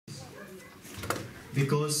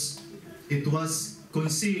because it was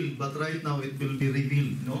concealed, but right now it will be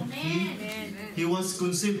revealed. No? He was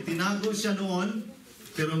concealed. Tinago siya noon,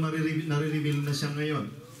 pero nare-reveal na siya ngayon.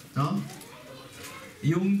 No?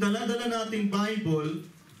 Yung dala-dala nating Bible,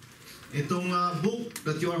 itong book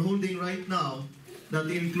that you are holding right now, that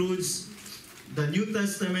includes the New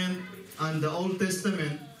Testament and the Old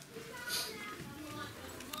Testament.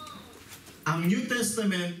 Ang New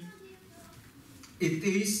Testament, it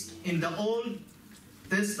is in the Old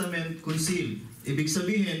Testament concealed. Ibig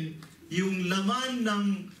sabihin, yung laman ng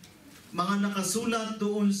mga nakasulat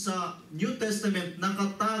doon sa New Testament,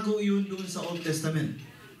 nakatago yun doon sa Old Testament.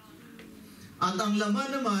 At ang laman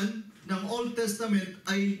naman ng Old Testament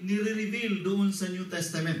ay nire-reveal doon sa New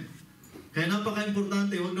Testament. Kaya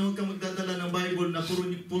napaka-importante, huwag na huwag kang magdadala ng Bible na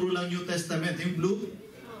puro lang New Testament. Yung blue,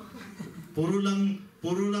 puro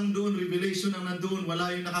lang doon, revelation ang nandoon, wala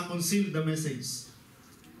yung nakakonceal the message.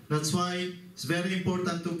 That's why it's very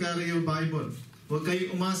important to carry your Bible. Huwag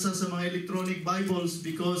kayo umasa sa mga electronic Bibles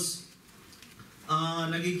because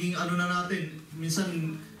nagiging ano na natin,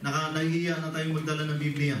 minsan nahihiya na tayong magdala ng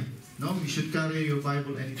Biblia. No? You should carry your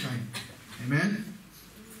Bible anytime. Amen?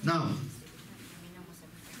 Now,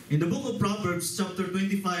 in the book of Proverbs, chapter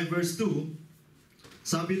 25, verse 2,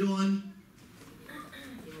 sabi doon,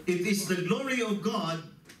 it is the glory of God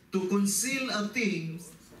to conceal a thing,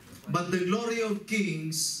 but the glory of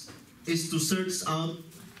kings is to search out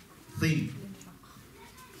things.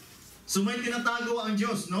 So may tinatago ang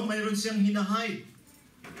Diyos, no? Mayroon siyang hinahide.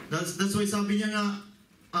 That's why sabi niya nga,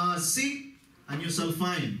 seek and you shall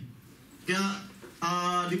find. Kaya,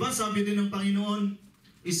 di ba sabi din ng Panginoon,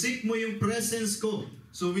 isik mo yung presence ko.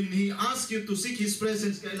 So when He asks you to seek His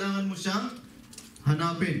presence, kailangan mo siyang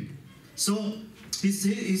hanapin. So,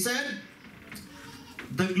 He said,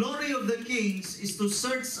 the glory of the kings is to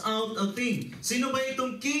search out a thing. Sino ba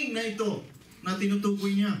itong king na ito na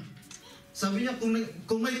tinutukoy niya? Sabi niya,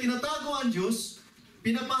 kung may tinatago ang Diyos,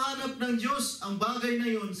 pinapahanap ng Diyos ang bagay na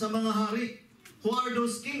yon sa mga hari. Who are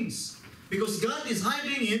those kings? Because God is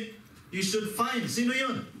hiding it, you should find. Sino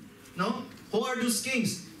yun? No? Who are those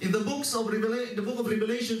kings? In the book of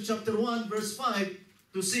Revelation, chapter 1, verse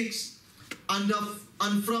 5 to 6, and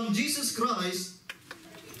from Jesus Christ,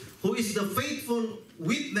 who is the faithful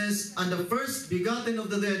witness and the first begotten of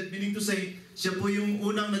the dead, meaning to say, siya po yung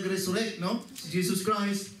unang nag-resurrect, no? Si Jesus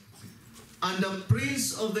Christ, and the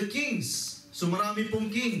prince of the kings, so marami pong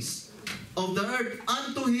kings of the earth,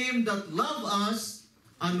 unto Him that loved us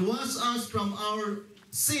and washed us from our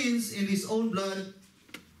sins in His own blood,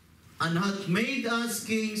 and hath made us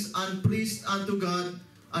kings and priests unto God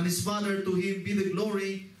and His Father. To Him be the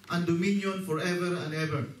glory and dominion forever and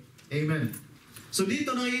ever. Amen. So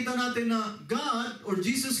dito nakikita natin na God or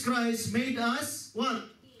Jesus Christ made us what?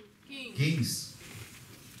 Kings.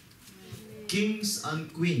 Kings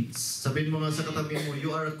and queens. Sabihin mo nga sa katabi mo,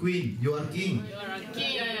 you are a queen, you are king. You are a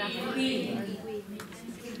king.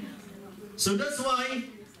 So that's why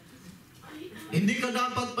hindi ka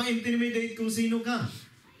dapat ma-intimidate kung sino ka.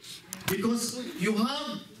 Because you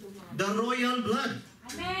have the royal blood.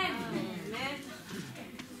 Amen.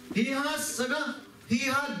 He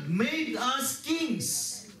had made us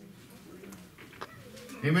kings.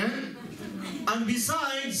 Amen? And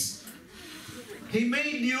besides, He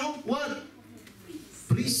made you what?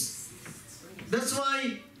 Priest. That's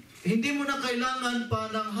why, hindi mo na kailangan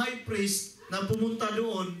pa ng high priest na pumunta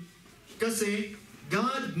doon kasi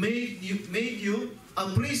God made you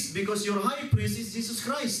a priest because your high priest is Jesus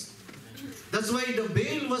Christ. That's why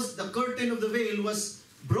the curtain of the veil was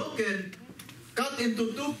broken, cut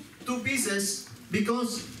into two pieces,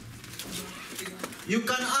 because you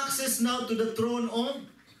can access now to the throne of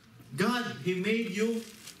God. He made you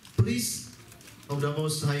priest of the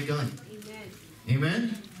Most High God. Amen. Amen?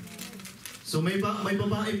 So may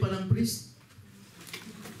babae palang priest.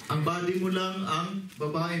 Ang body mo lang ang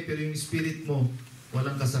babae, pero yung spirit mo,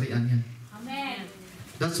 walang kasarian yan. Amen.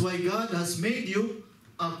 That's why God has made you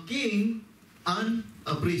a king and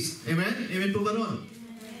a priest. Amen? Amen po ba nun?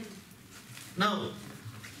 Now,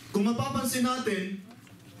 kung mapapansin natin,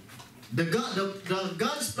 the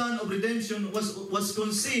God's plan of redemption was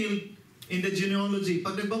concealed in the genealogy.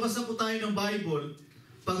 Pag nagbabasa po tayo ng Bible,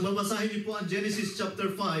 pag babasahin niyo po ang Genesis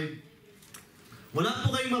chapter 5, wala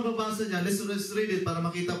po kayong mababasa dyan. Let's read it para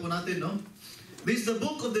makita po natin, no? This is the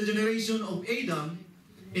book of the generation of Adam.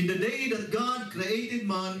 In the day that God created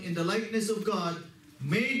man in the likeness of God,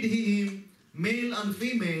 made He him, male and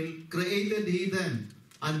female, created He them,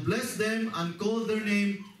 and blessed them, and called their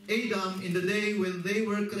name Adam in the day when they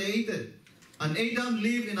were created. And Adam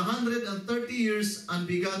lived in 130 years and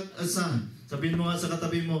begat a son. Sabihin mo nga sa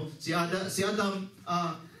katabi mo, si Adam,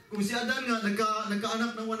 kung kung si Adan nga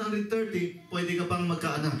nagkaanak ng 130, pwede ka pang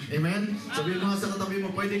magkaanak. Amen? Sabihin mo nga sa katabi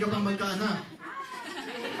mo, pwede ka pang magkaanak.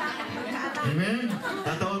 Amen?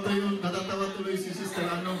 Natatawa tuloy si Sister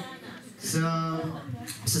sa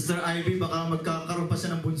Sister Ivy, baka magkakaroon pa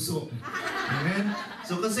siya ng bunso. Amen?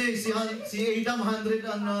 So kasi si Adam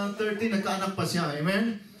 130, nagkaanak pa siya.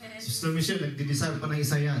 Amen? Sister Michelle, nagdi-desire pa ng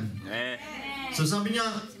isa yan. So sabi niya,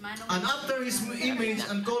 and after his image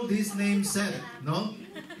and called his name Seth, no?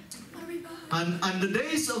 And the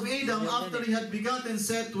days of Adam after he had begotten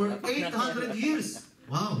Seth were 800 years.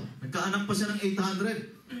 Wow, nagkaanak pa siya ng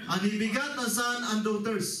 800. And he begat a son and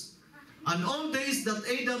daughters. And all days that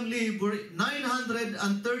Adam lived were 930,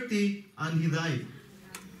 and he died.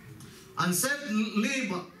 And Seth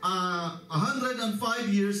lived 105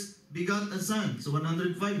 years, begat a son. So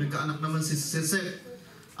 105, nagkaanak naman si Seth.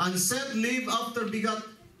 And Seth lived after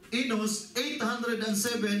begat Enos 807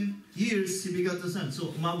 years, he begat a son.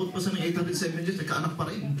 So umabot pa sa ng 807 years, nagkaanak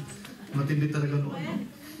pa rin. Matindi talaga noon, no?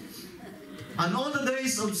 And all the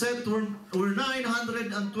days of Seth were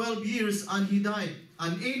 912 years, and he died.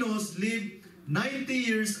 And Enos lived 90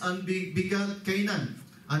 years and begat Canaan.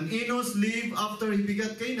 And Enos lived after he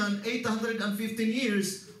begat Canaan 815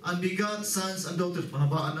 years and begat sons and daughters.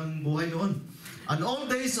 Mahabaan ang buhay noon. And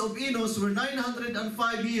all days of Enos were 905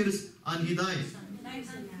 years, and he died.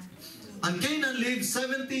 And Canaan lived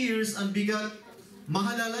 70 years and begat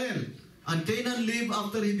Mahalalel. And Canaan lived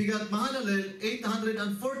after he begat Mahalalel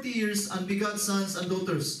 840 years and begat sons and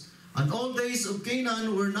daughters. And all days of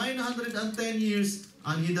Canaan were 910 years,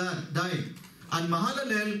 and he died. And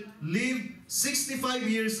Mahalalel lived 65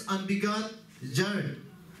 years and begat Jared.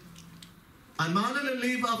 And Mahalalel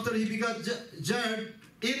lived after he begat Jared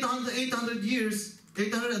 830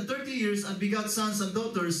 years and begat sons and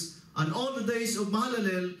daughters. And all the days of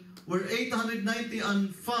Mahalalel were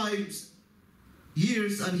 895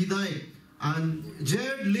 years, and he died. And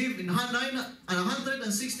Jared lived in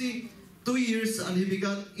 162 years, and he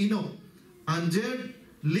begat Enoch. And Jared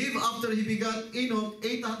lived after he begat Enoch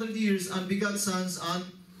 800 years and begat sons and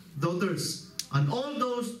daughters. And all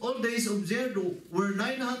days of Jared were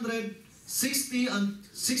 960 and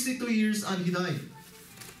 62 years, and he died.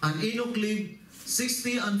 And Enoch lived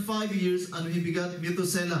 60 and 5 years, and he begat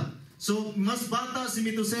Methuselah. So mas bata si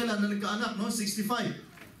Methuselah na nagkaanak, no? 65.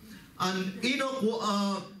 And Enoch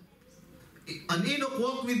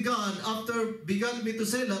walked with God after begat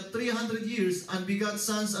Methuselah 300 years and begat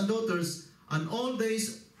sons and daughters. And all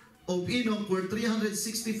days of Enoch were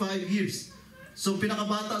 365 years. So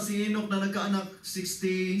pinakabata si Enoch na nagkaanak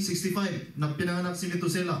 65 na pinanganak si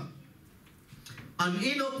Methuselah. And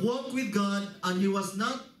Enoch walked with God, and he was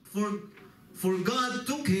not, for God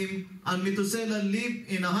took him. And Methuselah lived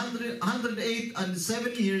in 108 and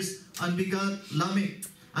 7 years and begat Lamech.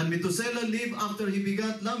 And Methuselah lived after he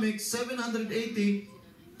begat Lamech 782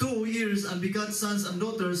 years and begat sons and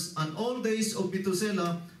daughters. And all days of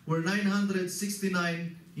Methuselah were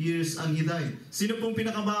 969 years, and he died. Sino pong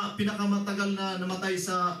pinakamatagal na namatay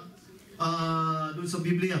sa doon sa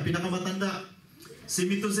Biblia? Pinakamatanda? Si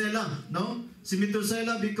Methuselah, no? Si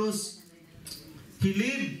Methuselah, because he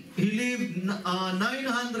lived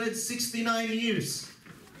 969 years.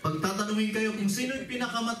 Pag tatanungin kayo kung sino yung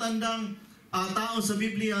pinakamatandang tao sa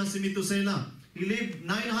Biblia, si Methuselah. He lived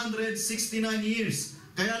 969 years.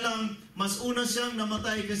 Kaya lang, mas una siyang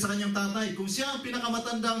namatay kaysa kanyang tatay. Kung siya ang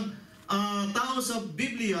pinakamatandang tao sa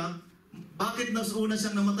Biblia, bakit mas una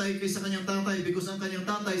siyang namatay kaysa kanyang tatay? Because ang kanyang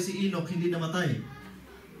tatay, si Enoch, hindi namatay.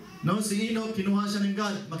 No, si Enoch, kinuha siya ng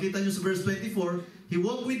God. Makita niyo sa verse 24, he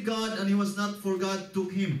walked with God, and he was not, for God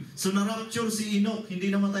took him. So na-rapture si Enoch,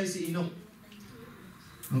 hindi namatay si Enoch.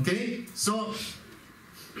 Okay? So,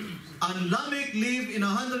 and Lamech lived in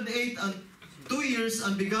 108 and 2 years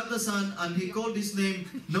and begat a son, and he called his name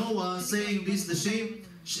Noah, saying, this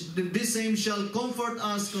same shall comfort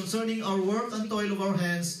us concerning our work and toil of our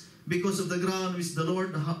hands, because of the ground which the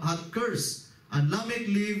Lord hath cursed. And Lamech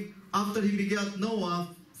lived after he begat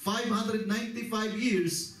Noah 595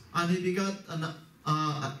 years, and he begat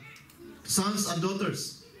sons and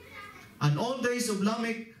daughters. And all days of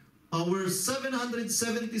Lamech were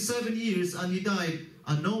 777 years, and he died.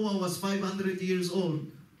 And Noah was 500 years old,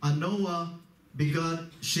 and Noah begat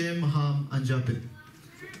Shem, Ham, and Japheth.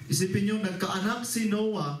 Isipin nyo, nagkaanak si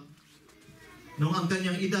Noah nung ang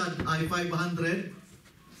kanyang edad ay 500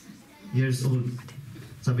 years old.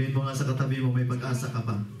 Sabihin mo nga sa katabi mo, may pag-asa ka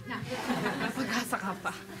pa. Pag-asa ka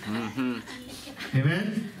pa. Amen?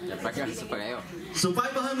 Pag-asa pa kayo. So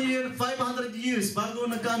 500 years bago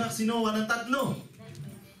nagkaanak si Noah ng tatlo.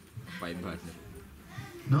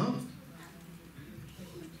 500. No?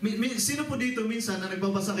 Sino po dito minsan na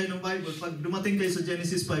nagbabasa kayo ng Bible, pag dumating kayo sa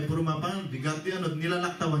Genesis 5, puro mapang, bigat yan, at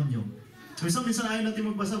nilalaktawan nyo. Minsan ayaw natin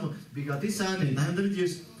magbasa mo, bigat isa, 900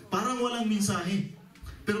 years, parang walang mensahe.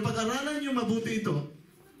 Pero pag-aralan nyo mabuti ito,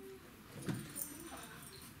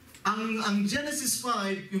 ang Genesis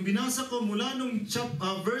 5, yung binasa ko mula nung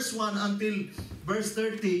verse 1 until verse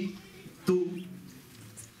 32,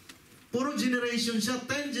 puro generation siya,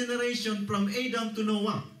 10 generation from Adam to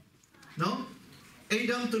Noah. No?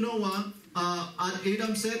 Adam to Noah,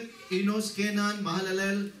 Adam, Seth, Enos, Kenan,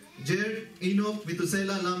 Mahalalel, Jared, Enoch,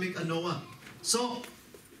 Methuselah, Lamech, and Noah. So,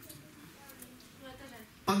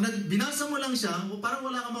 pag binasa mo lang siya, parang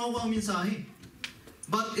wala kang makuha ang mensahe.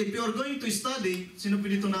 But if you are going to study, sino po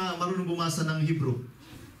dito na marunong bumasa ng Hebrew?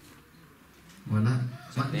 Wala.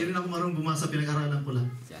 Hindi rin ako marunong bumasa, pinag-aralan ko lang.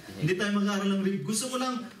 Hindi tayo mag-aaral ng Hebrew. Gusto ko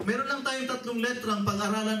lang, meron lang tayong 3 letrang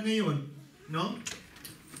pag-aralan ngayon. No?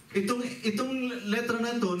 Itong letra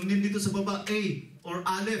na ito, nandito sa baba, A or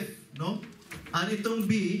Aleph, no? At itong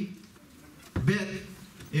B, Bet,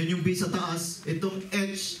 yun yung B sa taas. Itong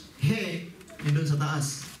H, He, yun doon sa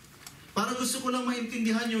taas. Para gusto ko lang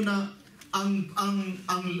maintindihan nyo na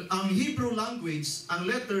ang Hebrew language, ang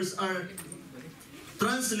letters are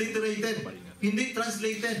transliterated, hindi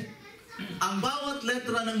translated. Ang bawat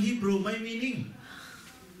letra ng Hebrew may meaning.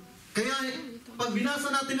 Kaya, pag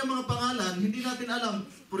binasa natin ang mga pangalan, hindi natin alam.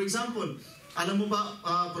 For example, alam mo ba,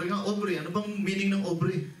 for example, Aubrey, ano bang meaning ng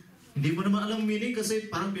Aubrey? Hindi mo naman alam meaning kasi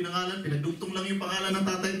parang pinagdugtong lang yung pangalan ng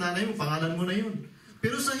tatay at nanay mo, pangalan mo na yun.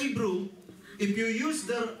 Pero sa Hebrew, if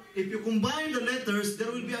you combine the letters, there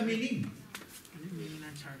will be a meaning.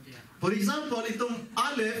 For example, itong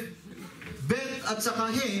Aleph, Bet at saka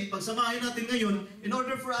He, pagsamahin natin ngayon, in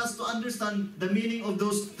order for us to understand the meaning of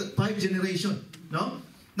those 5 generation. No?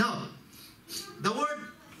 Now, the word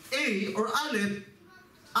A or Aleph,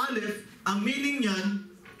 ang meaning niyan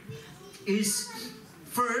is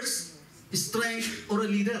first, strength or a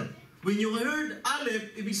leader. When you heard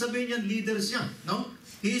Aleph, ibig sabihin niyan leader siya. No?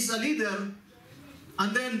 He is a leader. And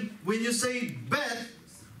then, when you say Bet,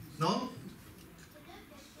 no?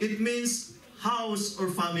 It means house or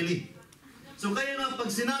family. So kaya nga, pag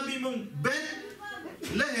sinabi mong Bet,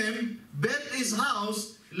 Lehem, Bet is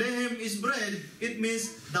house, Lehem is bread, it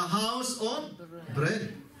means the house of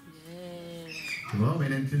bread. Diba? May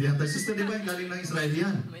naintindihan tayo. Sister, di ba? Galing ng Israel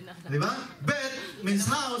yan. Di ba? Bet means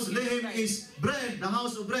house, Lehem is bread, the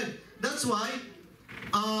house of bread. That's why,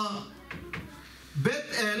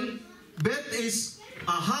 Bet is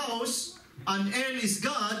a house, and El is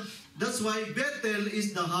God. That's why Bethel is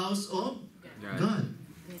the house of God.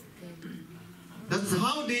 That's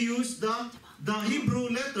how they use the Hebrew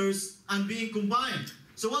letters and being combined.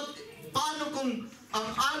 So paano kung ang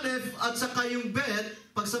Aleph at saka yung Bet,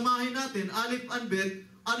 pagsamahin natin, Aleph and Bet,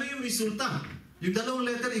 ano yung resulta? Yung dalawang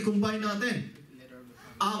letter, i-combine natin.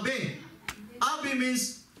 Abe. Abe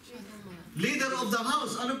means leader of the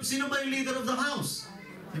house. Sino ba yung leader of the house?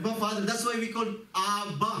 Diba, Father? That's why we call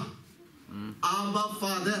Abba. Abba,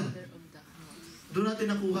 Father. Doon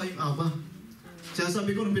natin nakuha yung Abba. Kaya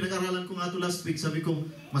sabi ko, nung pinag-aralan ko nga ito last week, sabi ko,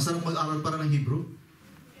 masarap mag-aral para ng Hebrew.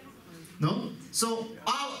 No? So,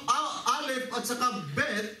 Aleph at saka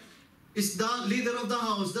Bet is the leader of the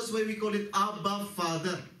house. That's why we call it Abba,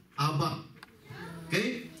 Father. Abba.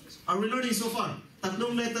 Okay? Are we learning so far? 3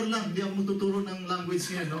 letter lang. Hindi ako magtuturo ng language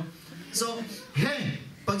niya, no? So, He.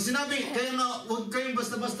 Pag sinabi, kaya nga, huwag kayong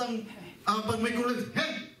basta-bastang, pag may kulang, He.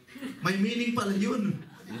 May meaning pala yun.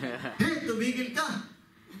 He, tumigil ka.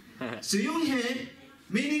 So yung He,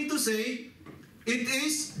 meaning to say, it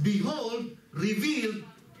is, behold, revealed,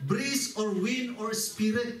 breeze or wind or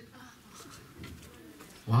spirit.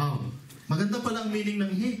 Wow. Maganda pala ang meaning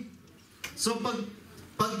ng He. So pag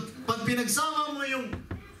pinagsama mo yung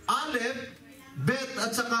Aleph, Bet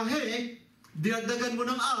at saka He, dinagdagan mo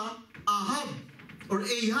ng Ahab or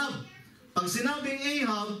Ahab. Pag sinabing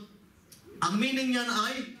Ahab, ang meaning niyan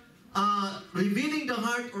ay revealing the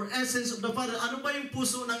heart or essence of the Father. Ano ba yung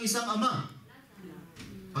puso ng isang ama?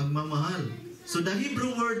 Pagmamahal. So the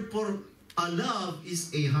Hebrew word for love is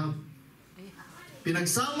Ahab.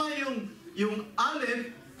 Pinagsama yung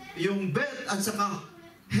Aleph, yung Bet at saka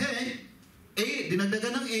He,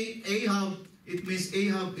 dinagdagan ng Ahab, it means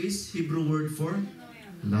Ahab is Hebrew word for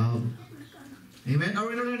love. Amen? Are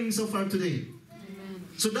we learning so far today?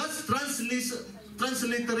 So that's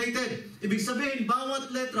transliterated. Ibig sabihin,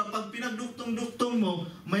 bawat letra, pag pinagduktong-duktong mo,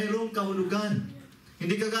 mayroong kahulugan.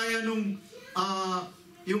 Hindi kagaya nung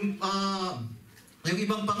yung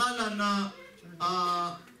ibang pangalan na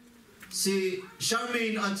si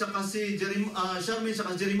Charmaine at saka si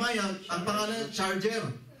Jeremiah, ang pangalan Charger.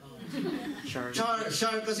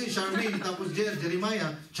 Char kasi, Charmaine, tapos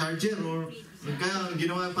Jeremiah, Charger, or kaya ang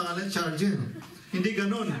ginawa ang pangalan, Charger. Hindi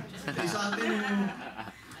ganun. Sa atin,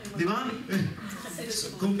 di ba?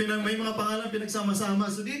 Kung may mga pangalan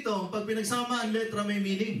pinagsama-sama. So dito, pag pinagsama ang letra, may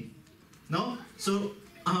meaning. No? So,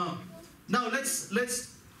 now let's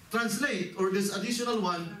translate, or this additional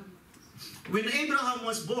one. When Abraham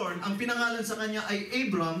was born, ang pinangalan sa kanya ay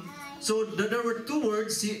Abram. So there were two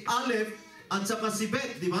words, si Aleph at saka si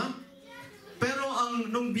Bet, di ba? Pero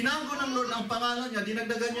nung binago ng Lord ang pangalan niya,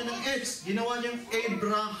 dinagdagan niya ng H, ginawa niyang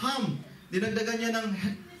Abraham. Dinagdagan niya ng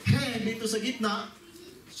He dito sa gitna.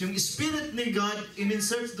 Yung Spirit ni God,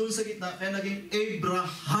 in-insert doon sa gitna, kaya naging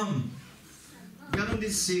Abraham. Ganon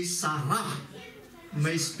din si Sarah.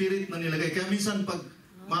 May Spirit na nilagay. Kaya minsan pag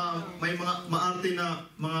may mga maarte na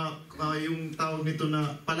yung tawag nito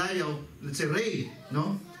na palayaw, let's say Ray,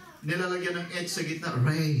 no? Nilalagyan ng H sa gitna,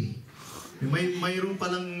 Ray. Mayroon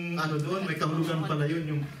palang doon, may kahulugan pala yun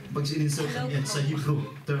yung pag-insert ng H sa Hebrew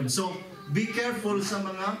term. So, be careful sa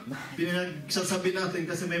mga pinagsasabi natin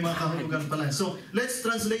kasi may mga kahulugan pala. So, let's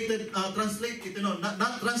translate it, not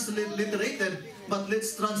transliterated, but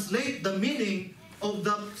let's translate the meaning of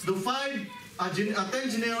the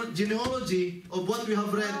 10 genealogy of what we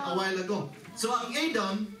have read a while ago. So, ang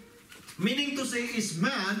Adam, meaning to say is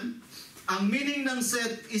man, ang meaning ng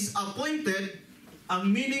Seth is appointed, ang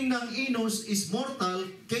meaning ng Enos is mortal,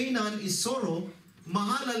 Canaan is sorrow,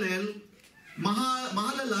 Mahalalel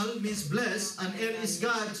means blessed, and El is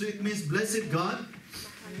God, so it means blessed God.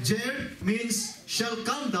 Jer means shall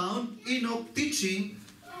come down, Enoch teaching,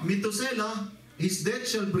 Methuselah his death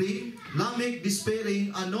shall bring, Lamech despairing,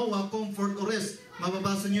 and Noah comfort or rest.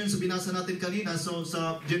 Mababasa niyo yun sa binasa natin kanina, so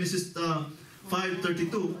sa Genesis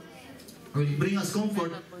 5:32, will bring us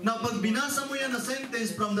comfort. Now pag binasa mo yan na sentence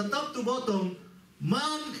from the top to bottom,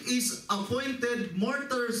 man is appointed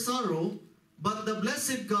mortal sorrow, but the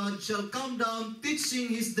blessed God shall come down, teaching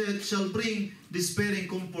his death shall bring despairing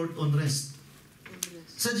comfort on rest.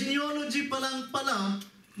 Sa genealogy pa lang pala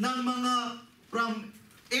ng mga from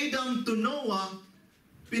Adam to Noah,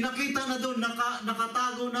 pinakita na doon,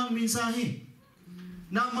 nakatago ng mensahe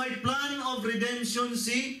na may plan of redemption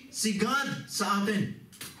si God sa atin.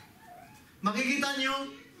 Makikita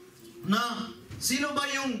nyo na sino ba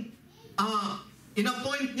yung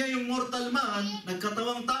in-appoint niya yung mortal man,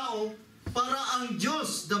 nagkatawang tao, para ang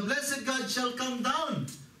Diyos, the blessed God shall come down,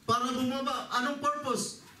 para bumaba. Anong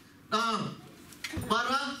purpose?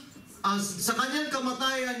 Para sa kanyang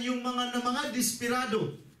kamatayan, yung mga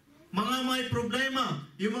desperado, mga may problema,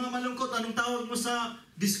 yung mga malungkot, anong tawag mo sa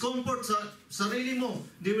discomfort sa sarili mo,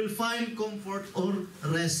 they will find comfort or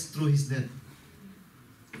rest through His death.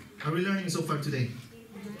 Are we learning so far today?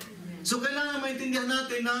 So kailangan maintindihan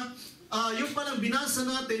natin na yung palang binasa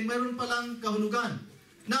natin, mayroon palang kahulugan.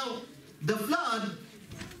 Now, the flood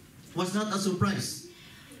was not a surprise.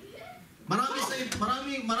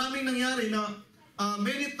 Maraming nangyari na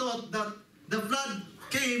many thought that the flood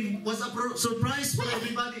was a surprise for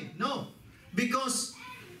everybody. No. Because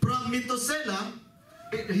from Methuselah,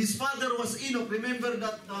 his father was Enoch. Remember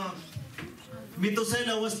that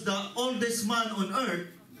Methuselah was the oldest man on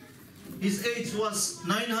earth. His age was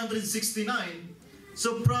 969.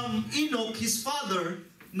 So from Enoch, his father,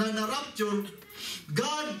 na na-rapture,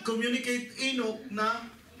 God communicate Enoch na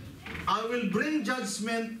I will bring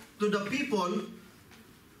judgment to the people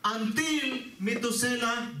until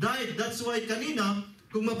Methuselah died. That's why kanina,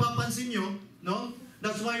 kung mapapansin nyo, no?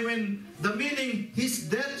 That's why when the meaning,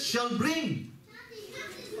 his death shall bring.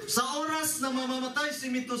 Sa oras na mamamatay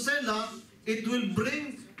si Methuselah, it will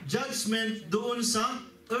bring judgment doon sa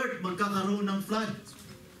earth, magkakaroon ng flood.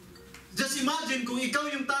 Just imagine kung ikaw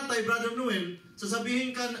yung tatay, Brother Noel,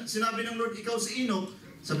 sinabi ng Lord, ikaw si Enoch,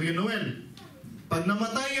 sabihin Noel, pag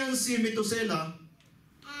namatayan si Methuselah,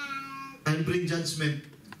 I'll bring judgment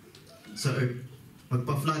sa earth.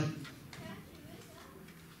 Magpa-flood.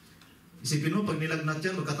 Isipin mo, pag nilagnat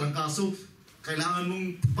yan, magkatrangkaso, kailangan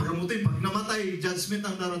mong pagamutin. Pag namatay, judgment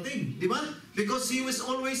ang darating. Di ba? Because he was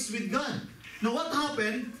always with God. Now, what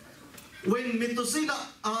happened when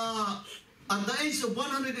Methuselah, at the age of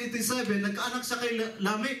 187, nagkaanak siya kay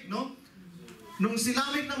Lamech, no? Nung si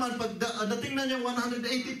Lamech naman, pag dating na niya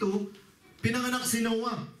 182, pinanganak si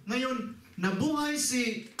Noah. Ngayon, nabuhay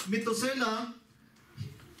si Methuselah,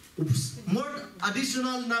 more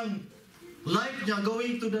additional ng life niya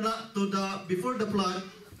going to the before the flood,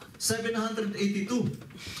 782.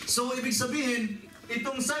 So, ibig sabihin,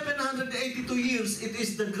 itong 782 years, it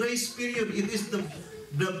is the grace period, it is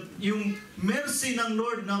yung mercy ng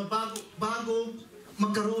Lord na bago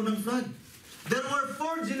magkaroon ng flood. There were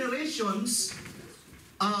 4 generations,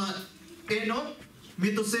 Enoch,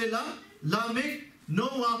 Methuselah, Lamech,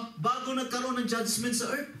 Noah, bago nagkaroon ng judgment sa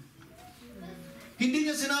earth. Hindi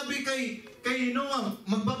niya sinabi kay Noah,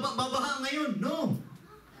 magbabaha ngayon. No.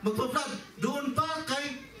 Magpa-flood. Doon pa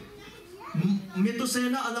kay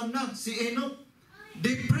Methuselah, alam na, si Enoch.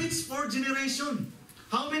 They preach for generation.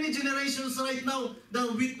 How many generations right now that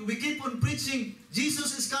we keep on preaching,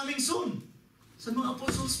 Jesus is coming soon? Sa mga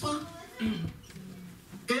apostles pa.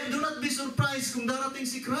 Kaya do not be surprised kung darating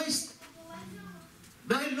si Christ.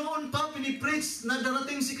 Dahil noon pa pinipreach na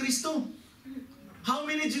darating si Kristo. How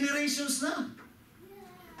many generations na?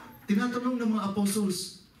 Tinatanong ng mga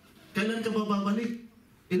apostles, kailan ka ba babalik?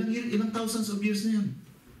 Ilang thousands of years na yan.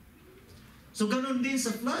 So ganon din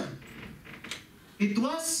sa flood. It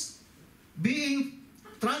was being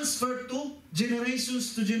transferred to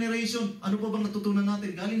generations to generation. Ano pa bang natutunan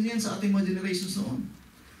natin? Galing yan sa ating mga generations noon.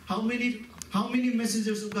 How many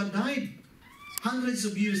messengers of God died? Hundreds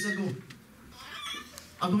of years ago.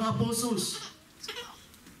 Ang mga apostles.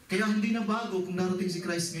 Kaya hindi na bago kung darating si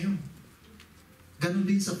Christ ngayon. Ganon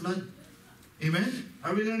din sa flood. Amen?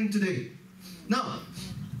 Are we learning today? Now,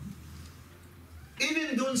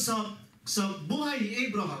 even doon sa buhay ni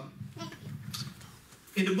Abraham,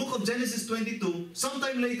 in the book of Genesis 22,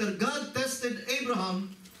 sometime later, God tested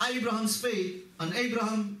Abraham's faith, and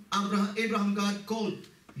Abraham God called.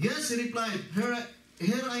 Yes, he replied, Here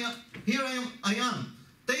I am.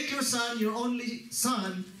 Take your son, your only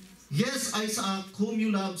son, yes, Isaac, whom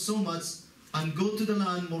you love so much, and go to the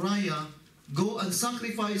land Moriah. Go and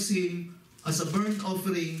sacrifice him as a burnt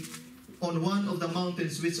offering on one of the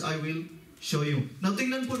mountains which I will show you. Now,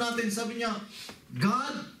 tingnan po natin, sabi niya,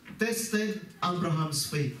 God tested Abraham's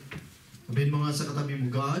faith. Sabihin mo nga sa katabi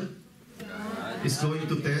mo, God is going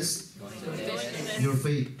to test your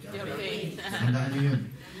faith. Tandaan niyo yun.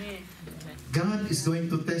 God is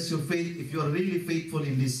going to test your faith if you are really faithful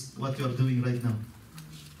in this, what you are doing right now.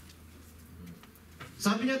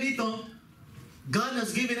 Sabi niya dito, God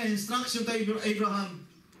has given an instruction to Abraham.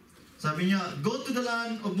 Sabi niya, go to the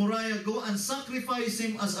land of Moriah, go and sacrifice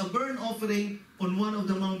him as a burnt offering on one of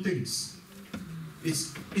the mountains.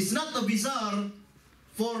 It's not a bizarre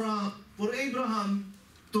for Abraham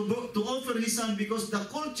to offer his son, because the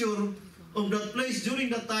culture of that place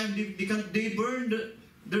during that time, they burned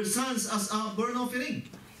their sons as a burnt offering.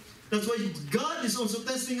 That's why God is also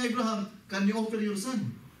testing Abraham. Can you offer your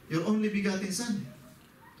son, your only begotten son?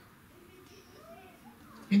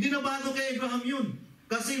 Hindi na bago kay Abraham yun.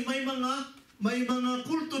 Kasi may mga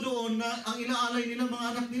kulto doon na ang inaalay nila mga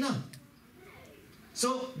anak nila.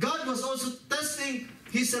 So, God was also testing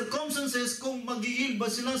His circumstances kung mag-i-yield ba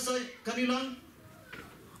sila sa kanilang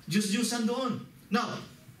Diyos-Diyusan doon. Now,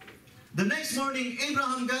 the next morning,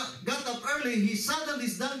 Abraham got up early. He saddled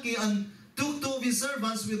his donkey and took two of his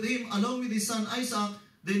servants with him along with his son Isaac.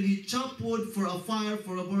 Then he chopped wood for a fire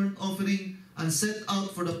for a burnt offering and set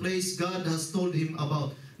out for the place God has told him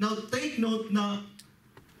about. Now, take note na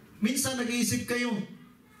minsan nag-iisip kayo,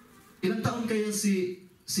 ilang taon kaya si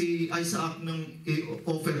Isaac ng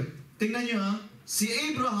offer? Tingnan nyo ha, si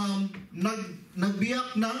Abraham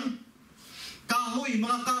nagbiyak ng kahoy,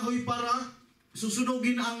 mga kahoy para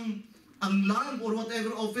susunugin ang lamb or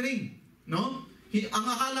whatever offering. No? Ang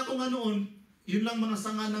akala ko nga noon, yun lang mga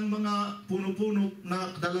sanga ng mga puno-puno na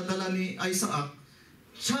dala-dala ni Isaac.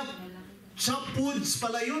 Chop woods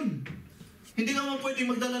pala yun. Hindi naman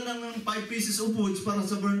pwedeng magdala ng 5 pieces of woods para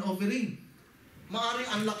sa burnt offering. Maaring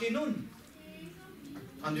ang laki nun.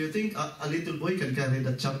 And do you think a little boy can carry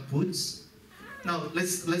the chopped woods? Now,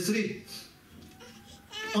 let's read.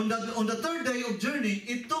 On the third day of journey,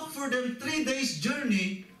 it took for them 3 days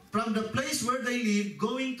journey from the place where they live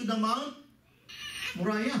going to the Mount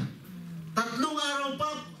Moriah. 3 araw pa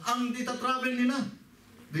ang ita-travel nila.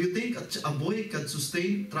 Do you think a boy can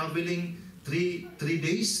sustain traveling 3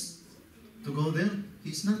 days to go there?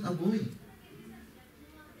 He's not a boy.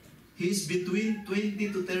 He's between 20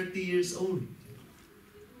 to 30 years old.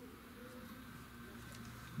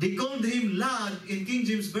 They called him lad in King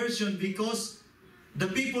James Version because the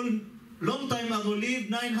people long time ago lived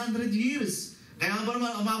 900 years. Kaya ba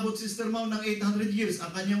naman umabot Sister Mau ng 800 years, ang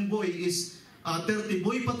kanyang boy is 30.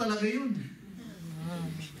 Boy pa talaga yun.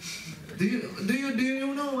 Do you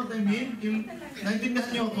know what I mean? Yung naintindihan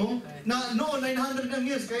niyo ako? Na noon 900 ng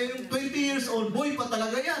years, kaya yung 20 years old, boy pa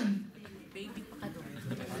talaga yan.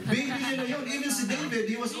 Baby niya na yun. Even si David,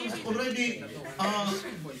 he was already,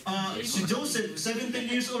 si Joseph, 17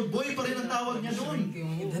 years old, boy pa rin ang tawag niya noon.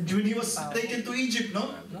 When he was taken to Egypt,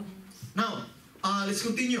 no? Now, let's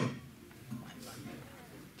continue.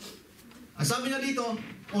 Ang sabi niya dito,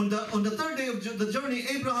 on the third day of the journey,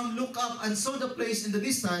 Abraham looked up and saw the place in the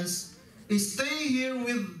distance. Stay here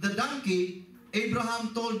with the donkey,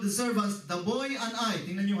 Abraham told the servants, the boy and I,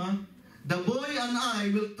 tingnan nyo ha, the boy and I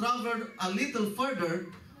will travel a little further.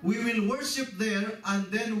 We will worship there and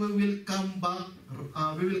then we will come back.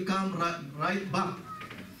 Right back.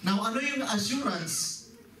 Now, ano yung assurance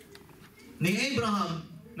ni Abraham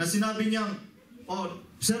na sinabi niya, oh,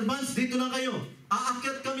 servants, dito lang kayo.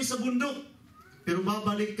 Aakyat kami sa bundok, pero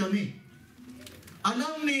babalik kami.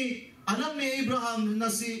 Alam ni Abraham na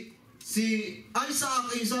si Isaac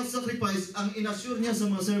ay sacrifice, ang inassure niya sa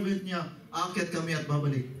mga servant niya, aakyat kami at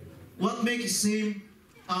babalik. What makes him,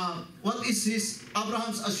 what is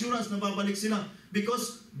Abraham's assurance na babalik sila?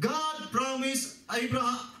 Because God promised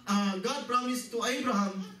to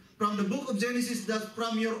Abraham from the book of Genesis that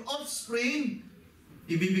from your offspring,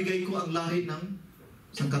 ibibigay ko ang lahi ng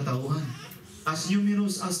sangkatauhan. As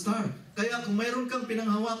numerous as star. Kaya kung mayroon kang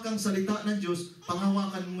pinanghawakang salita ng Diyos,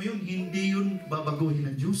 panghawakan mo yun, hindi yun babaguhin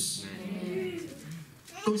ng Diyos.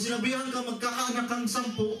 Kung sinabihan ka magkakaanak kang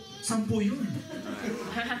 10 yun.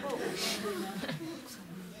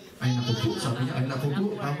 Ay naku po, sabi niya, ay naku po,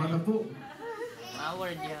 tama na po.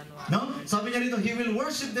 No? Sabi niya dito, he will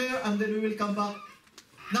worship there and then we will come back.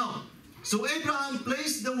 Now, so Abraham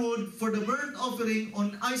placed the wood for the burnt offering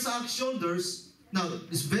on Isaac's shoulders. Now,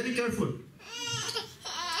 it's very careful.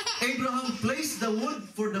 Abraham placed the wood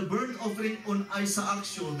for the burnt offering on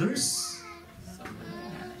Isaac's shoulders.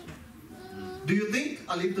 Do you think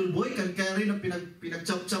a little boy can carry na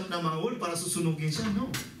pinag-chop-chop na mga wood para susunugin siya?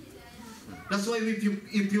 No. That's why if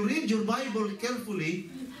you read your Bible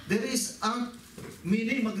carefully, there is a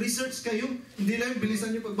meaning. Mag-research kayo. Hindi lang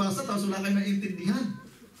bilisan niyo pagbasa tapos wala kayo naiintindihan.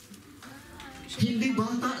 Hindi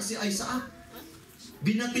bata si Isaac.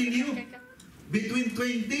 Binatilyo. Between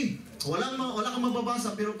 20. Wala kang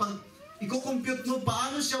mababasa, pero pag i-compute mo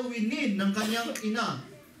paano siya winin ng kanyang ina,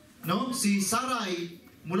 no? Si Sarai,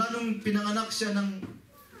 mula nung pinanganak siya ng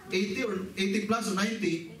 80 or 80 plus or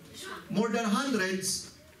 90, more than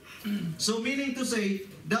hundreds. So meaning to say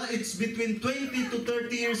that it's between 20 to 30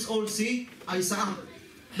 years old si Isaac.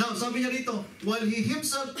 Now, sabi niya dito, while he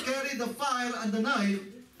himself carried the fire and the knife,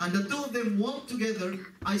 and the two of them walked together,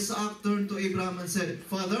 Isaac turned to Abraham and said,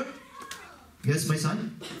 Father, yes, my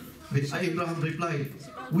son? Abraham replied,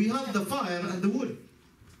 we have the fire and the wood.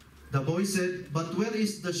 The boy said, but where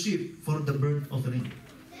is the sheep for the burnt offering?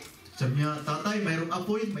 Sabi niya, tatay, mayroong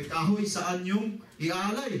apoy, may kahoy, saan yung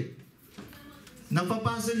iaalay?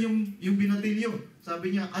 Napapasil yung binatilyo.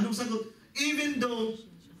 Sabi niya, anong sagot? Even though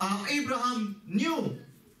Abraham knew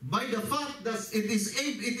by the fact that it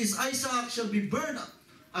is Isaac shall be burned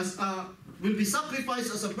will be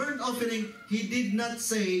sacrificed as a burnt offering, he did not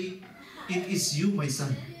say, it is you, my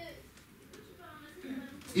son.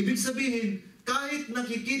 Ibig sabihin, kahit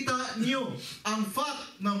nakikita niyo ang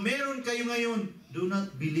fact na meron kayo ngayon, do not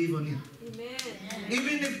believe on it. Amen.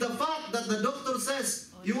 Even if the fact that the doctor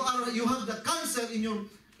says you have the cancer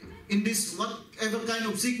in this whatever kind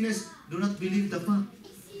of sickness, do not believe the fact.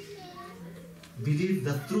 Believe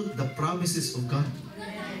the truth, the promises of God.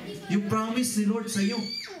 You promise ni Lord sa iyo.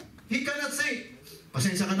 He cannot say,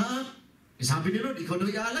 pasensya ka na, sabi ni Lord, ikaw daw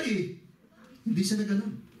ialay eh. Hindi siya na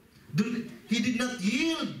ganun. He did not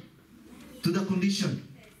yield to the condition,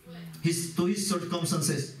 to his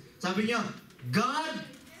circumstances. Sabi niya, God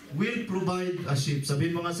will provide a sheep.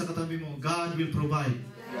 Sabihin mo nga sa katabi mo, God will provide.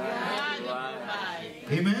 God will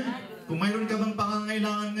provide. Amen? Kung mayroon ka bang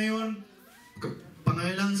pangangailangan ngayon,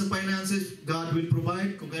 pangangailangan sa finances, God will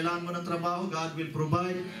provide. Kung kailangan mo ng trabaho, God will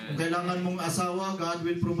provide. Kung kailangan mong asawa, God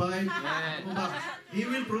will provide. He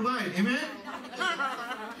will provide. Amen?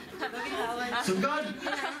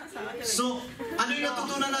 So, ano yung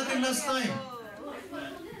natutunan natin last time?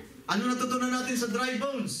 Ano natutunan natin sa dry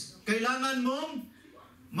bones? Kailangan mong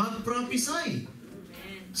mag-prophesy.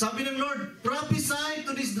 Sabi ng Lord, prophesy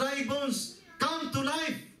to these dry bones, come to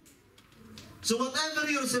life. So whatever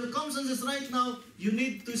your circumstances right now, you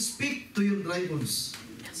need to speak to your dry bones.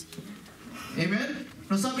 Amen?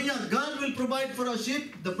 Now sabi niya, God will provide for a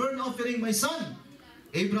sheep, the burnt offering, my son.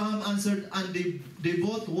 Abraham answered, and they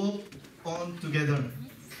both walked on together.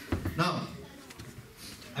 Now,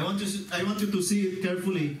 I want you to see it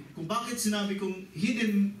carefully. Kung bakit sinabi kong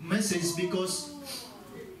hidden message, because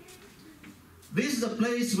this is the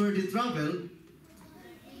place where they travel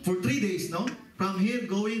for 3 days, no? From here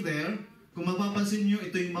going there. Kung mapapansin nyo,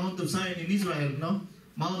 ito yung Mount of Zion in Israel, no?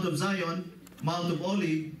 Mount of Zion, Mount of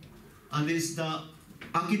Olive, and this is the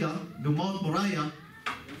Akedah, the Mount Moriah.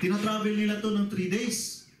 Tina-travel nila to ng 3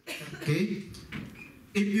 days. Okay?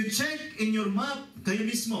 If you check in your map, kayo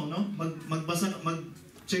mismo, no?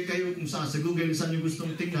 Mag-check kayo kung saan, sa Google, saan nyo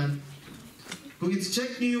gustong tingnan. Kung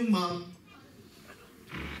i-check nyo yung map,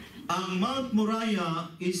 ang Mount Moriah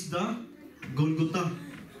is the Golgotha.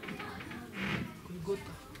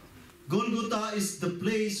 Golgotha is the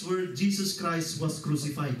place where Jesus Christ was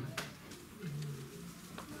crucified.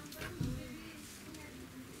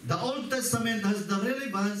 The Old Testament has the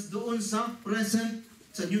relevance doon sa present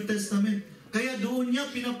sa New Testament. Kaya doon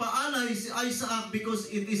niya pinapaalay si Isaac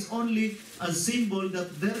because it is only a symbol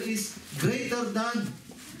that there is greater than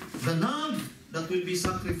the lamb that will be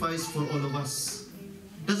sacrificed for all of us.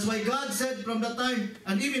 That's why God said from that time,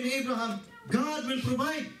 and even Abraham, God will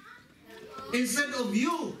provide. Instead of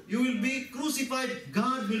you, you will be crucified.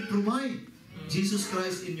 God will provide Jesus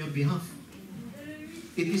Christ in your behalf.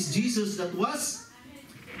 It is Jesus that was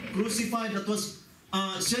crucified. That was,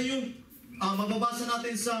 siya yung mababasa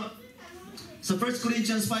natin sa 1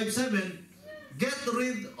 Corinthians 5:7. Get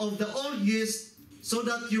rid of the old yeast so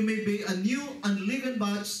that you may be a new unleavened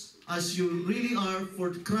batch as you really are,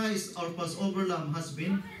 for Christ, our Passover Lamb, has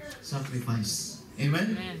been sacrificed.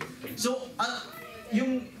 Amen? Amen. So,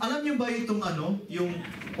 alam niyo ba itong yung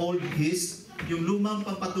old yeast, yung lumang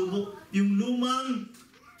pampatubok, yung lumang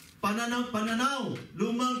pananaw,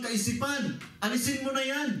 lumang kaisipan, alisin mo na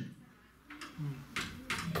yan.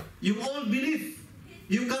 Yung old belief,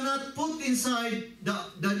 you cannot put inside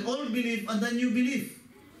the old belief and the new belief.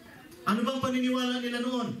 Ano bang paniniwala nila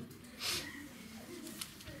noon?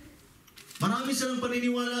 Marami silang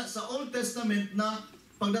paniniwala sa Old Testament na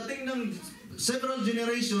pagdating ng several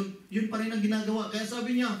generation, yun pa rin ang ginagawa. Kaya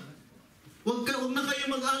sabi niya, huwag na kayo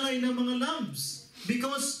mag-alay ng mga lambs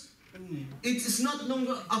because it is not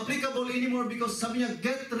longer applicable anymore, because sabi niya,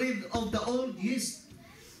 get rid of the old yeast.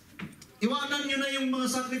 Iwanan niyo na yung mga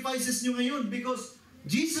sacrifices niyo ngayon because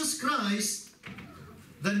Jesus Christ,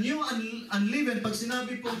 the new unleavened, pag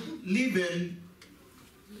sinabi po leaven,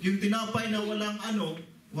 yung tinapay na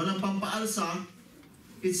walang pampaalsa,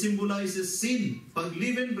 it symbolizes sin. Pag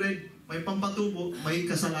leavened bread, may pampatubo, may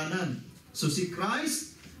kasalanan. So si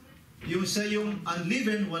Christ, siya yung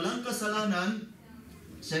unleavened, walang kasalanan,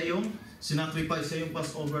 siya yung sinacrifice, siya yung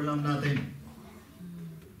Passover Lamb natin.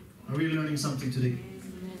 Are we learning something today?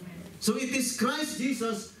 So it is Christ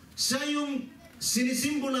Jesus, siya yung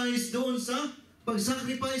sinisimbolize doon sa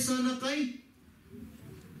pag-sacrifice sana kay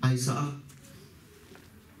Isaac.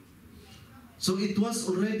 So it was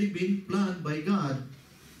already been planned by God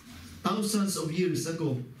thousands of years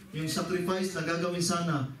ago. Yung sacrifice na gagawin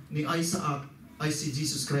sana ni Isaac ay si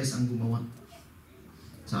Jesus Christ ang gumawa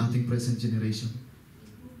sa ating present generation.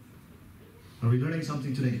 Are we learning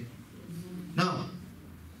something today? Now,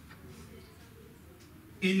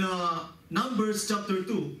 in Numbers chapter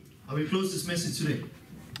 2, I will close this message today.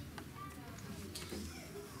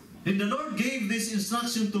 And the Lord gave this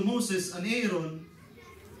instruction to Moses and Aaron.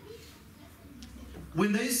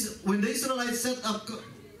 When the Israelites set up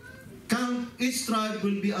camp, each tribe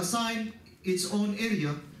will be assigned its own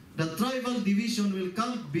area. The tribal division will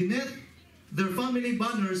camp beneath their family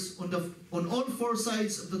banners on all four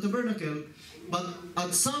sides of the tabernacle, but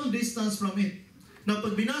at some distance from it. Na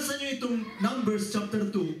pag binasa nyo itong Numbers chapter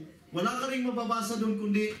 2, wala ka rin mababasa doon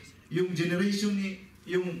kundi yung generation ni,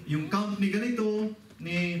 yung camp ni ganito,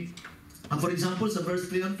 for example, sa verse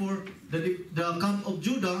 3 and 4, the camp of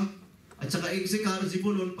Judah, at saka Issachar,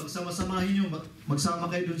 Zebulun, pagsama-samahin nyo, magsama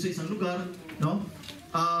kayo dun sa isang lugar, no?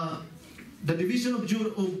 The division of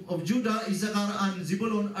Judah, Issachar, and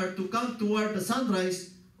Zebulun are to come toward the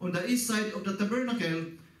sunrise on the east side of the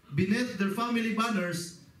tabernacle, beneath their family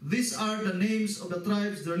banners. These are the names of the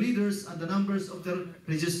tribes, their leaders, and the numbers of their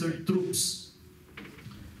registered troops.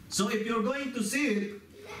 So if you're going to see it,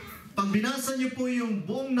 pag binasa nyo po yung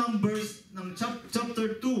buong Numbers ng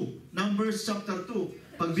chapter 2, Numbers chapter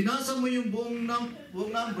 2, pag binasa mo yung buong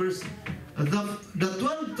Numbers, the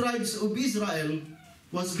 12 tribes of Israel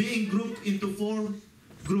was being grouped into 4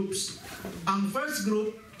 groups. Ang first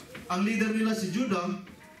group, ang leader nila si Judah,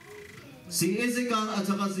 si Issachar at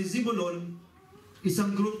saka si Zebulun,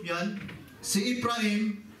 isang group yan. Si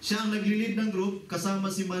Ephraim, siya ang naglilid ng group,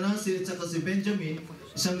 kasama si Manasseh at saka si Benjamin,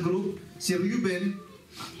 isang group. Si Reuben,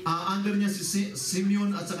 under niya si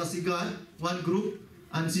Simeon at saka si Gad, one group.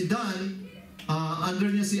 And si Dan,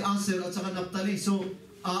 under niya si Aser at saka Naphtali. So,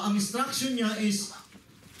 ang instruction niya is,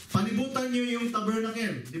 palibutan niyo yung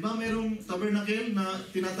tabernacle. Di ba merong tabernacle na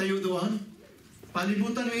tinatayo doon?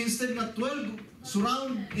 Palibutan niyo instead na 12,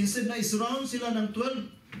 instead na isurround sila ng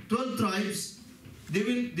 12 tribes,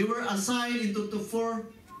 they were assigned into 4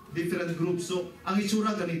 different groups. So, ang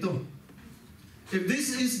itsura ganito. If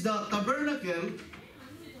this is the tabernacle,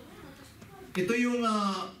 ito yung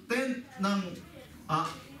tent ng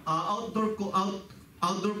outdoor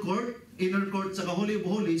court, inner court, saka Holy of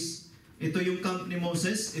Holies. Ito yung camp ni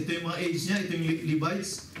Moses. Ito yung mga age niya. Ito yung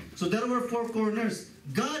Levites. So there were 4 corners.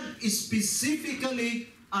 God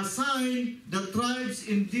specifically assigned the tribes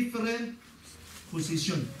in different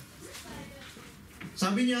position.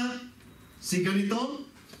 Sabi niya, si ganito,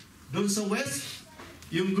 doon sa west,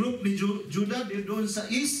 yung group ni Judah, doon sa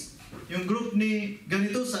east, yung group ni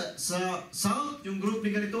ganito sa south, yung group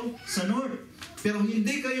ni ganito sa north. Pero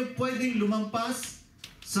hindi kayo pwedeng lumampas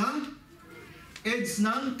sa edge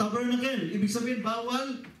ng tabernacle. Ibig sabihin,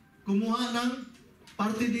 bawal kumuha ng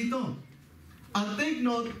parte dito. And take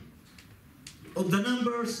note of the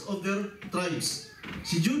numbers of their tribes.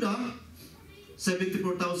 Si Judah,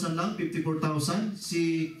 74,000 lang, 54,000.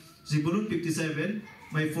 Si Zebulun, 57.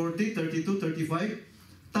 May 40, 32,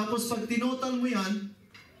 35. Tapos pag tinotal mo yan,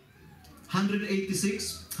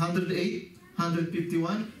 186, 108,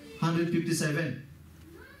 151,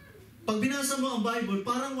 157. Pag binasa mo ang Bible,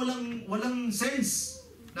 parang walang sense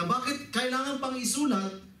na bakit kailangan pang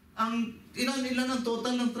isulat ang ilan ang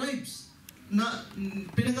total ng tribes. Na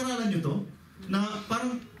pinag-aralan nyo to, na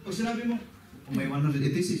parang pag sinabi mo, oh, may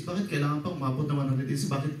 186, bakit kailangan pang umabot ng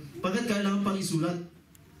 186? Bakit kailangan pang isulat?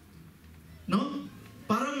 No?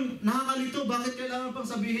 Parang nakakalito, bakit kailangan pang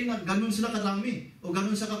sabihin na ganun sila kadami o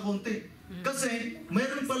ganun siya kakonti? Kasi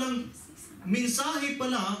mayroon palang mensahe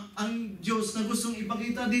pala ang Diyos na gustong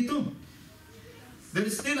ipakita dito. There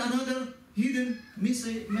is still another hidden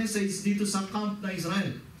message dito sa camp na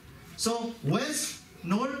Israel. So, west,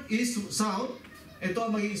 north, east, south, ito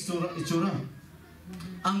ang maging itsura.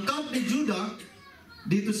 Ang camp ni Judah,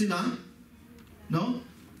 dito sila, no?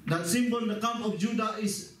 That symbol, the camp of Judah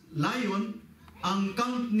is lion. Ang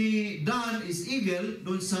camp ni Dan is eagle,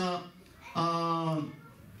 doon sa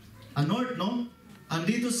north, no?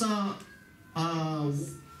 Andito sa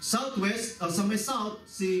southwest, sa may south,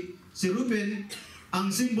 si Reuben, ang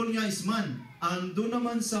symbol niya is man. And doon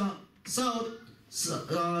naman sa south,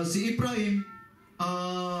 si Ephraim,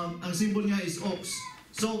 ang symbol niya is ox.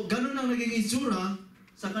 So, ganun ang naging itsura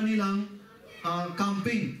sa kanilang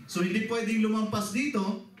camping. So, hindi pwedeng lumampas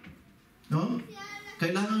dito, no?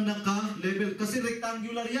 Kailangan naka-level. Kasi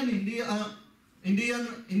rectangular yan, hindi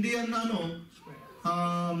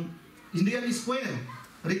yan square.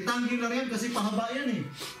 Rectangular yan kasi pahaba yan eh.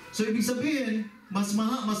 So, ibig sabihin, mas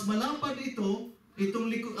malapad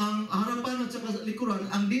ang harapan at saka likuran,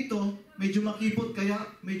 ang dito, medyo makipot kaya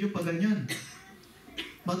medyo paganyan.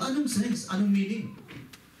 But anong sense? Anong meaning?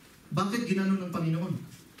 Bakit ginanon ng Panginoon?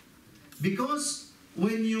 Because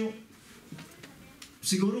when you,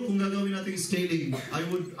 siguro kung gagawin natin scaling,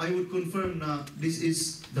 I would confirm na this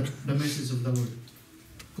is the message of the Lord.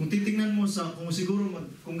 Kung titingnan mo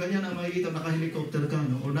kung ganyan ang makikita, naka-helicopter ka,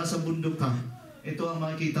 no? O nasa bundok ka, ito ang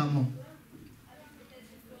makikita mo.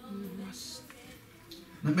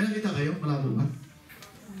 May nakita kayo? Malabo ba?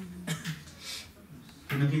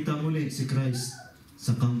 Pinakita muli si Christ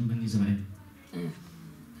sa camp ng Israel.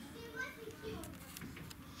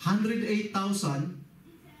 108,000,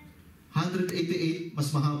 188 mas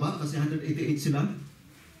mahaba kasi 188 sila.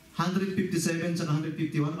 157 saka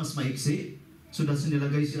 151 mas maiksi. So that's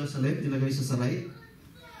nilagay sila sa left, nilagay siya sa right.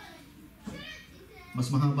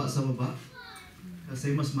 Mas mahaba sa baba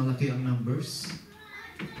kasi mas malaki ang numbers.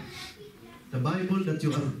 The Bible that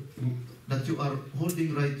you are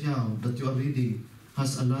holding right now, that you are reading,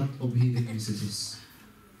 has a lot of hidden messages.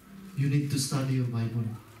 You need to study your Bible.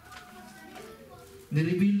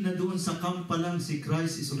 Nireveal na doon sa camp pa lang si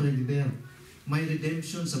Christ is already there. May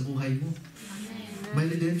redemption sa buhay mo. May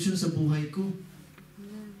redemption sa buhay ko.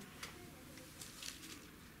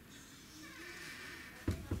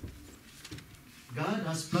 God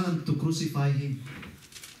has planned to crucify Him.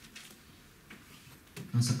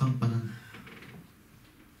 Nasa camp pa lang.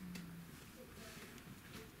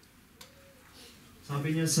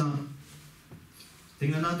 Sabi niya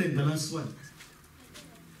tingnan natin, the last one.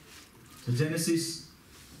 Sa Genesis,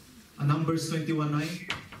 Numbers 21:9.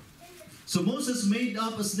 So Moses made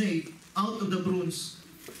up a snake out of the bronze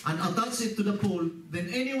and attached it to the pole. Then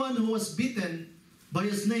anyone who was bitten by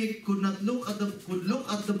a snake could look at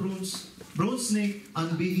the bronze snake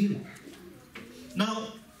and be healed.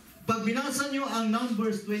 Now, pag binasa nyo ang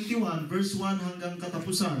Numbers 21, verse 1 hanggang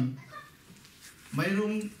katapusan,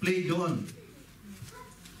 mayroong play doon.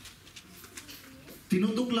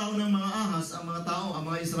 Tinutuklaw ng mga ahas ang mga tao, ang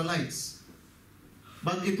mga Israelites.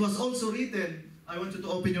 But it was also written, I want you to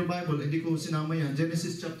open your Bible, hindi ko sinama yan,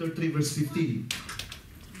 Genesis chapter 3 verse 15.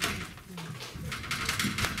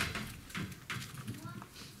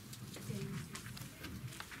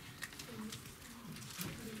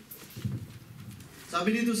 Sabi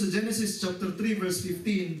dito sa Genesis chapter 3 verse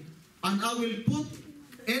 15, and I will put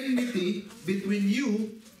enmity between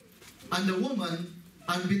you and the woman,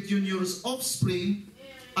 and between your offspring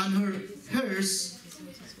and hers,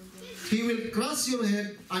 he will crush your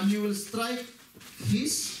head, and you will strike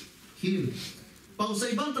his heel. Sa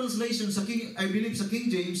ibang translation, I believe sa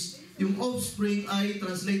King James, yung offspring ay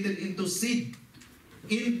translated into seed.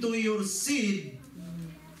 Into your seed,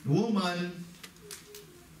 woman,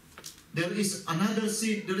 there is another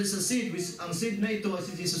seed. There is a seed, which ang seed na ito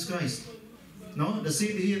is Jesus Christ. No? The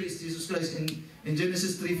seed here is Jesus Christ in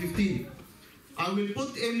Genesis 3:15. I will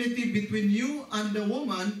put enmity between you and the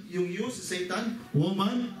woman, yung you, si Satan,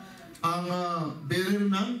 woman, ang bearer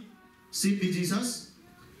ng seed ni Jesus.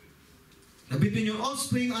 Between your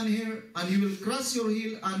offspring and her, and he will crush your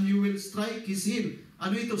heel, and you will strike his heel.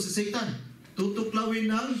 Ano ito? Si Satan.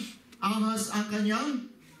 Tutuklawin ng ahas ang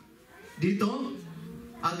kanyang dito.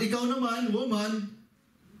 At ikaw naman, woman,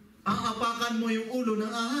 aapakan mo yung ulo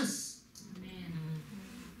ng ahas.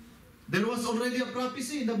 There was already a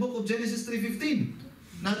prophecy in the book of Genesis 3:15.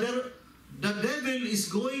 Now the devil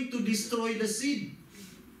is going to destroy the seed.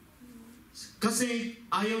 Kasi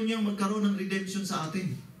ayaw niyang magkaroon ng redemption sa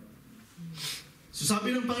atin. So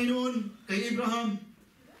sabi ng Panginoon kay Abraham,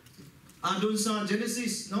 doon sa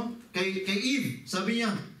Genesis, no? Kay Eve, sabi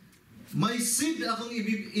niya, may seed akong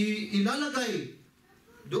ilalagay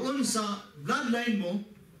doon sa bloodline mo,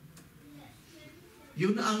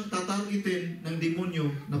 yun ang tatargetin ng demonyo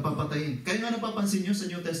na papatayin. Kaya nga napapansin nyo sa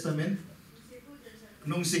New Testament,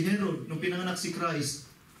 nung si Herod, nung pinanganak si Christ,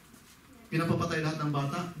 pinapapatay lahat ng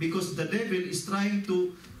bata because the devil is trying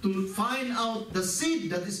to find out the seed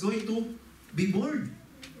that is going to be born.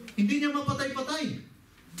 Hindi niya mapatay-patay.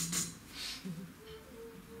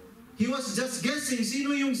 He was just guessing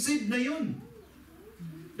sino yung seed na yun.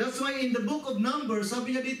 That's why in the book of Numbers,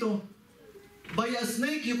 sabi niya dito, by a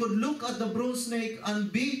snake, you could look at the bronze snake and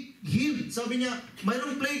be healed. Sabi niya,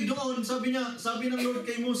 mayroong plague doon. Sabi ng Lord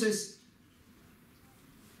kay Moses,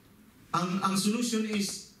 ang solution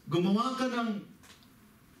is, gumawa ka ng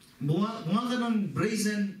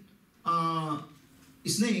brazen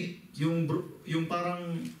snake, yung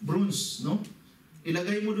parang bronze, no?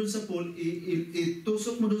 Ilagay mo dun sa pool,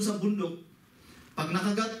 itusok mo dun sa bundok. Pag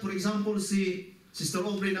nakagat, for example, si Sister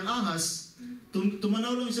Aubrey ng ahas,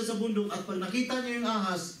 tumanaw lang siya sa bundok at pag nakita niya yung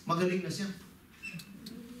ahas, magaling na siya.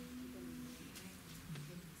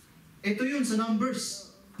 Ito yun sa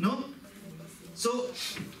Numbers, no? So,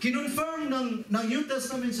 kinonfirm ng New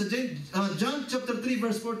Testament sa John chapter 3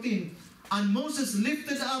 verse 14, and Moses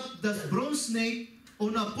lifted up the bronze snake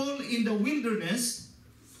on a pole in the wilderness.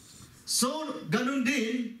 So, ganun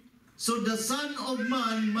din, so the Son of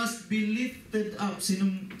Man must be lifted up.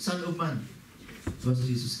 Sinong Son of Man? It was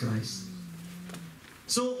Jesus Christ.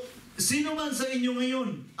 So, sino man sa inyo ngayon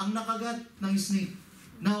ang nakagat ng snake?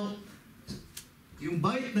 Now, yung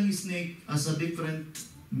bite ng snake has a different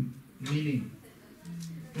meaning.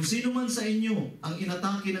 Kung sino man sa inyo ang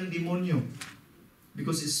inatake ng demonyo,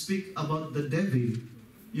 because it speak about the devil,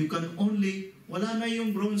 you can only, wala na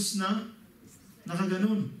yung bronze na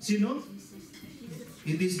nakaganon. Sino?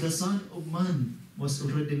 It is the Son of Man was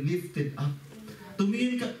already lifted up.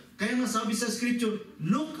 Tumingin ka, kaya nga sabi sa scripture,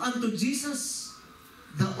 look unto Jesus,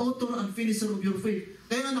 the author and finisher of your faith.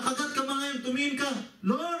 Kaya nga nakagat ka mga ngayon, tumingin ka,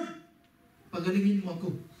 Lord, pagalingin mo ako.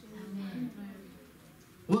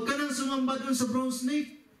 Huwag ka nang sumamba doon sa bronze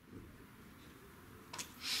snake.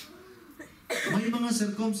 May mga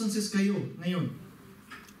circumstances kayo ngayon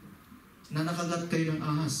na nakagat kayo ng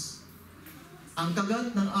ahas. Ang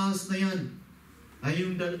kagat ng ahas na yan ay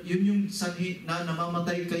yun yung sanhi na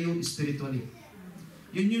namamatay kayo spiritually.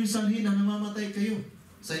 Yun yung sanhi na namamatay kayo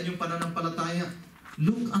sa inyong pananampalataya.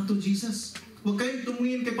 Look unto Jesus. Huwag kayong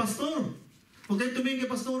tumingin kay pastor. Huwag kayong tumingin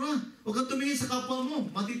kay pastora. Huwag kang tumingin sa kapwa mo.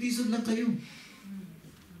 Matitisod lang kayo.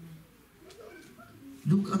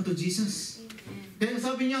 Look unto Jesus. Kaya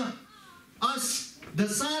sabi niya, as the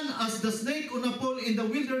snake on a pole in the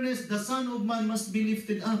wilderness, the Son of Man must be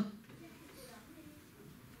lifted up.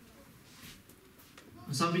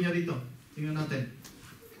 Sabi niya rito, tingnan natin.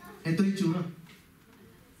 Ito yung tsura.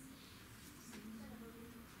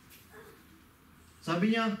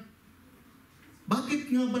 Sabi niya, bakit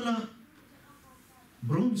nga pala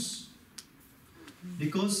bronze?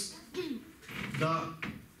 Because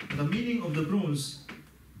the meaning of the bronze,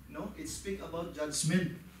 no, it speak about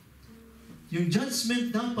judgment. Yung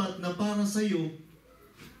judgment dapat na para sa iyo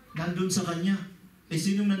nandun sa kanya. Eh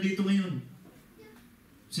sinong nandito ngayon?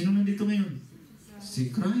 Sinong nandito ngayon?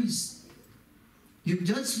 Si Christ. Yung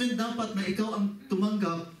judgment dapat na ikaw ang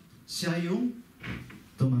tumanggap, siya yung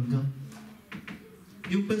tumanggap.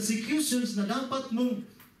 Yung persecutions na dapat mong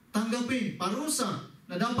tanggapin, parusa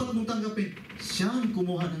na dapat mong tanggapin, siya ang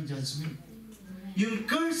kumuha ng judgment. Yung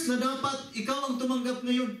curse na dapat ikaw ang tumanggap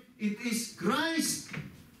ngayon, it is Christ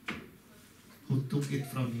who took it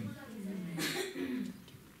from you.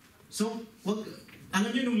 So,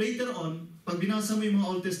 alam niyo nung later on, pag binasa mo yung mga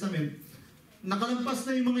Old Testament, nakalampas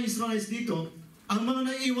na yung mga Israelites dito, ang mga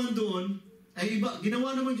naiiwan doon, ay iba,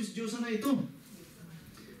 ginawa naman Diyos na ito.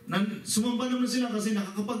 Sumamba naman sila kasi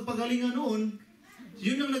nakakapagpagalingan noon,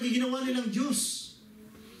 yun ang nagiginawa nilang Diyos.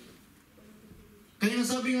 Kaya nga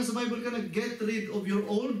sabi nga sa Bible ka na, get rid of your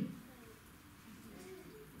old.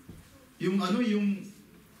 Yung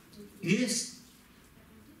yes.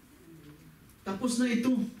 Tapos na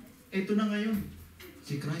ito. Ito na ngayon.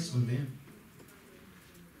 Si Christ was there.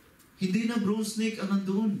 Hindi na bronze snake ang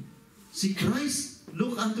nandoon. Si Christ,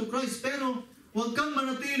 look unto Christ. Pero, huwag kang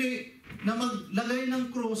manatili na maglagay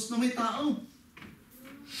ng cross na may tao.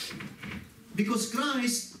 Because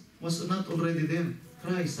Christ was not already there.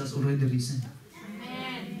 Christ has already risen.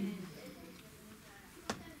 Amen.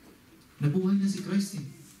 Nabuhay na si Christ eh.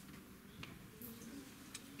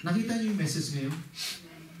 Nakita niyo yung message ngayon?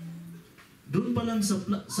 Doon pa lang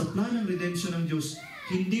sa plan ng redemption ng Diyos,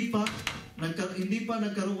 hindi pa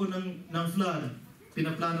nagkaroon ng flood,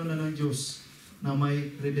 pinaplano na ng Diyos na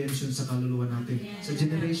may redemption sa kaluluwa natin, sa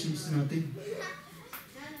generations natin.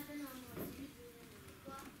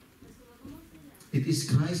 It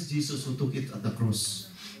is Christ Jesus who took it at the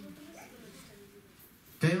cross.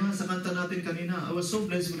 Kaya nga sa kanta natin kanina, I was so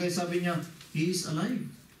blessed because sabi niya, He is alive.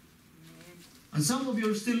 And some of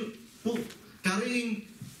you are still carrying,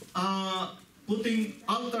 putting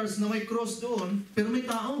altars na may cross doon, pero may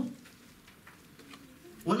tao.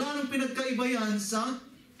 Wala nang pinagkaiba yan sa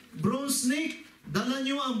bronze snake. Dala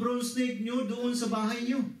nyo ang bronze snake nyo doon sa bahay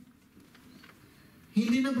nyo.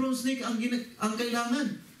 Hindi na bronze snake ang kailangan.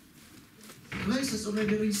 Christ has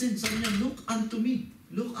already risen. Sabi niya, look unto me.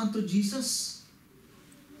 Look unto Jesus.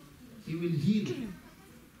 He will heal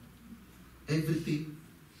everything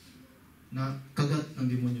na kagat ng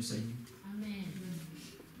demonyo sa inyo. Amen.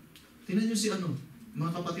 Tingnan nyo si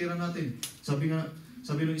mga kapatiran natin. Sabi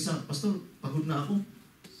ng isa, Pastor, pagod na ako.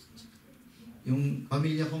 Yung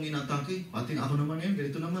pamilya kong inatake, pati ako naman ngayon,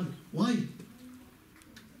 ganito naman. Why?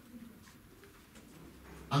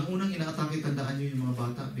 Ang unang inaatake, tandaan nyo yung mga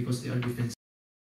bata because they are defensive.